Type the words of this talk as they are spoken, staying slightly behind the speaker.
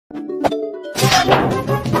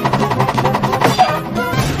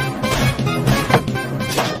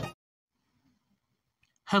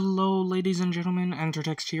Hello, ladies and gentlemen,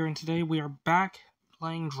 Entertext here, and today we are back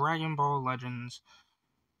playing Dragon Ball Legends.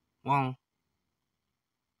 Well,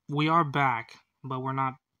 we are back, but we're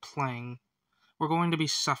not playing. We're going to be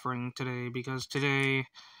suffering today, because today,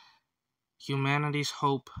 humanity's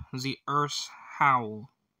hope, the Earth's howl,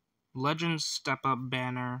 Legends Step Up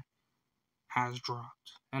banner has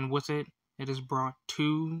dropped, and with it, it has brought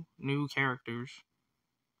 2 new characters.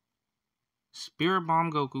 Spirit Bomb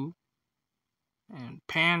Goku, and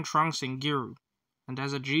Pan, Trunks, and Giru, and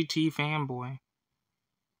as a GT fanboy,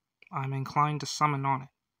 I'm inclined to summon on it.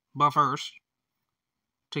 But first,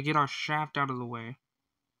 to get our shaft out of the way,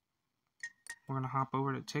 we're going to hop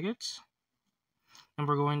over to tickets, and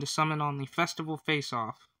we're going to summon on the Festival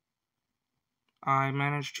Face-Off. I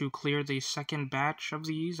managed to clear the second batch of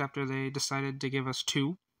these after they decided to give us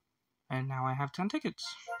 2, and now I have 10 tickets.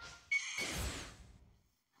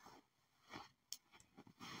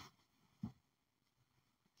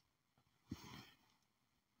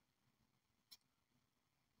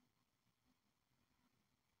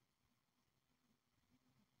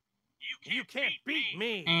 You can't beat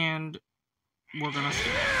me! And we're gonna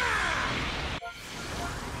see.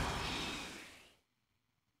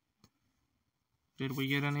 Did we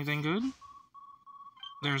get anything good?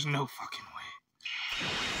 There's no fucking way.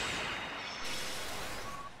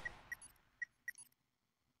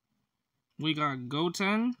 We got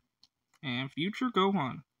Goten and Future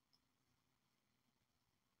Gohan.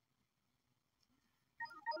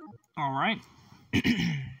 Alright.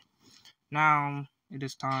 Now it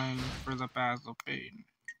is time for the Path of Pain.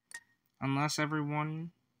 Unless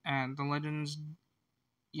everyone at the Legends,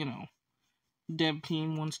 dev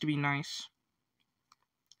team wants to be nice.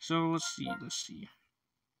 So let's see.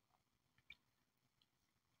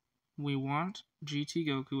 We want GT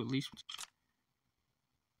Goku, at least.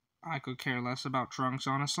 I could care less about Trunks,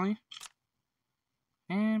 honestly.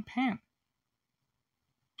 And Pan.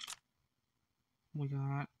 We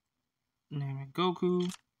got Namek Goku.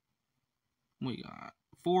 We got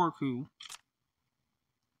Forku.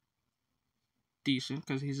 Decent,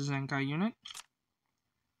 because he's a Zenkai unit.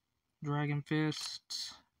 Dragon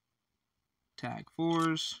Fist. Tag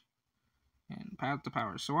Force. And Path to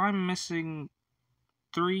Power. So I'm missing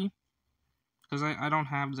 3. Because I don't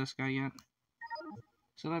have this guy yet.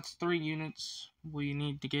 So that's 3 units we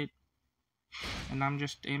need to get. And I'm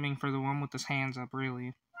just aiming for the one with his hands up,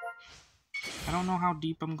 really. I don't know how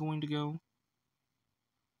deep I'm going to go.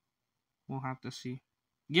 We'll have to see.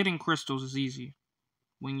 Getting crystals is easy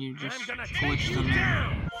when you just glitch them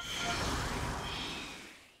in.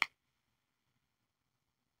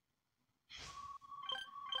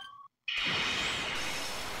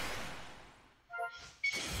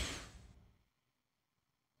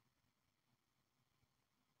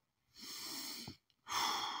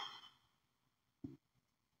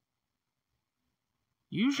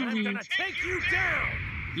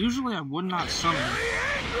 Usually I would not summon.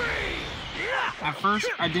 At first,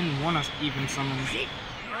 I didn't want to even summon.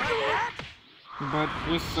 But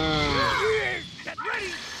with,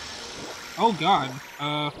 oh god,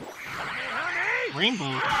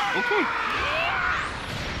 Rainbow. Okay.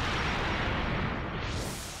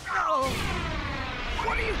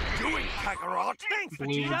 What are you doing, Kakarot? Thanks, Blue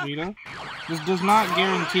Vegeta. Vegeta. This does not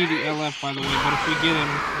guarantee the LF, by the way, but if we get him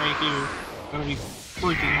right here, that'll be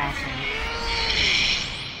freaking awesome.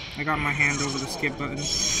 I got my hand over the skip button.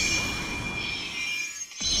 Is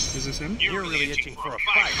this him? You're really itching for a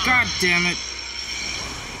fight. God damn it!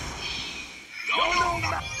 No.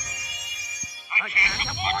 I can't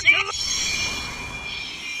afford to lose.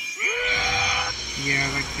 Yeah,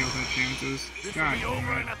 that killed our chances. God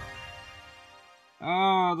damn it.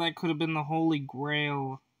 Oh, that could have been the Holy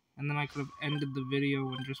Grail. And then I could have ended the video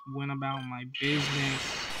and just went about my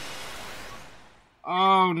business.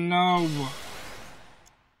 Oh no!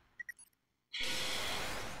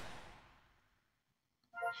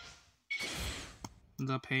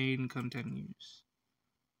 The pain continues.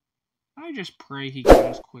 I just pray he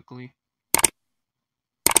comes quickly.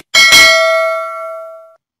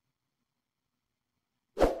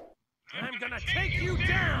 I'm gonna take you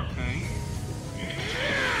down. Okay.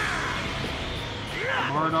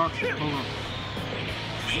 Bardock, pull up.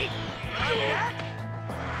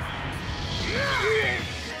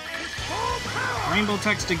 Rainbow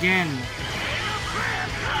text again.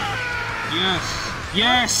 Yes.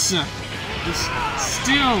 Yes! This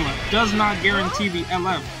still does not guarantee the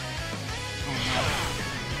LF. Oh no.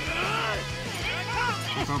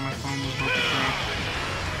 I thought my phone was about to crash.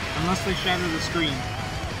 Unless they shatter the screen.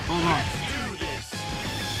 Hold on.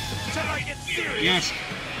 I get serious. Yes.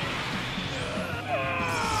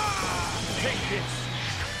 Take this.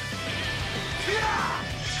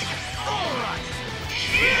 Alright.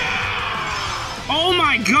 Oh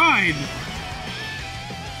my god!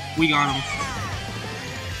 We got him.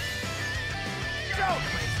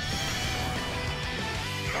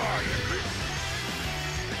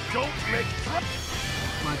 Don't make trouble.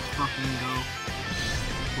 Let's fucking go.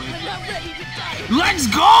 Wait. I'm not ready to die. Let's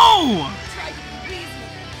go! Try to be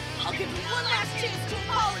reasonable. I'll give you one last chance to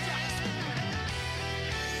apologize.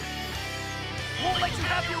 Won't let you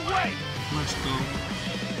have your way. Let's go.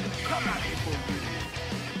 Come at me, fool.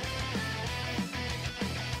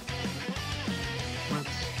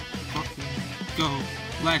 Let's fucking go.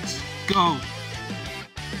 Let's go.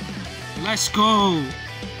 Let's go.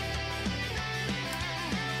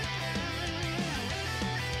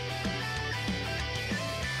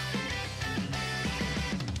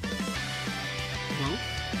 Well,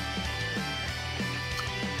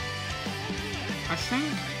 I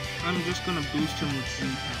think I'm just gonna boost him with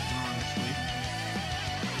Z-Power, honestly.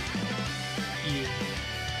 Yeah.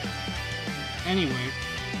 Anyway,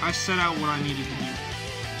 I set out what I needed to do.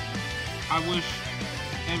 I wish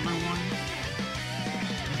everyone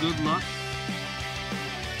good luck.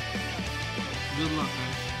 Good luck,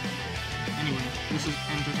 guys. Anyway, this is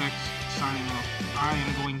Entertex signing off. I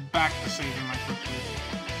am going back to saving my cryptos.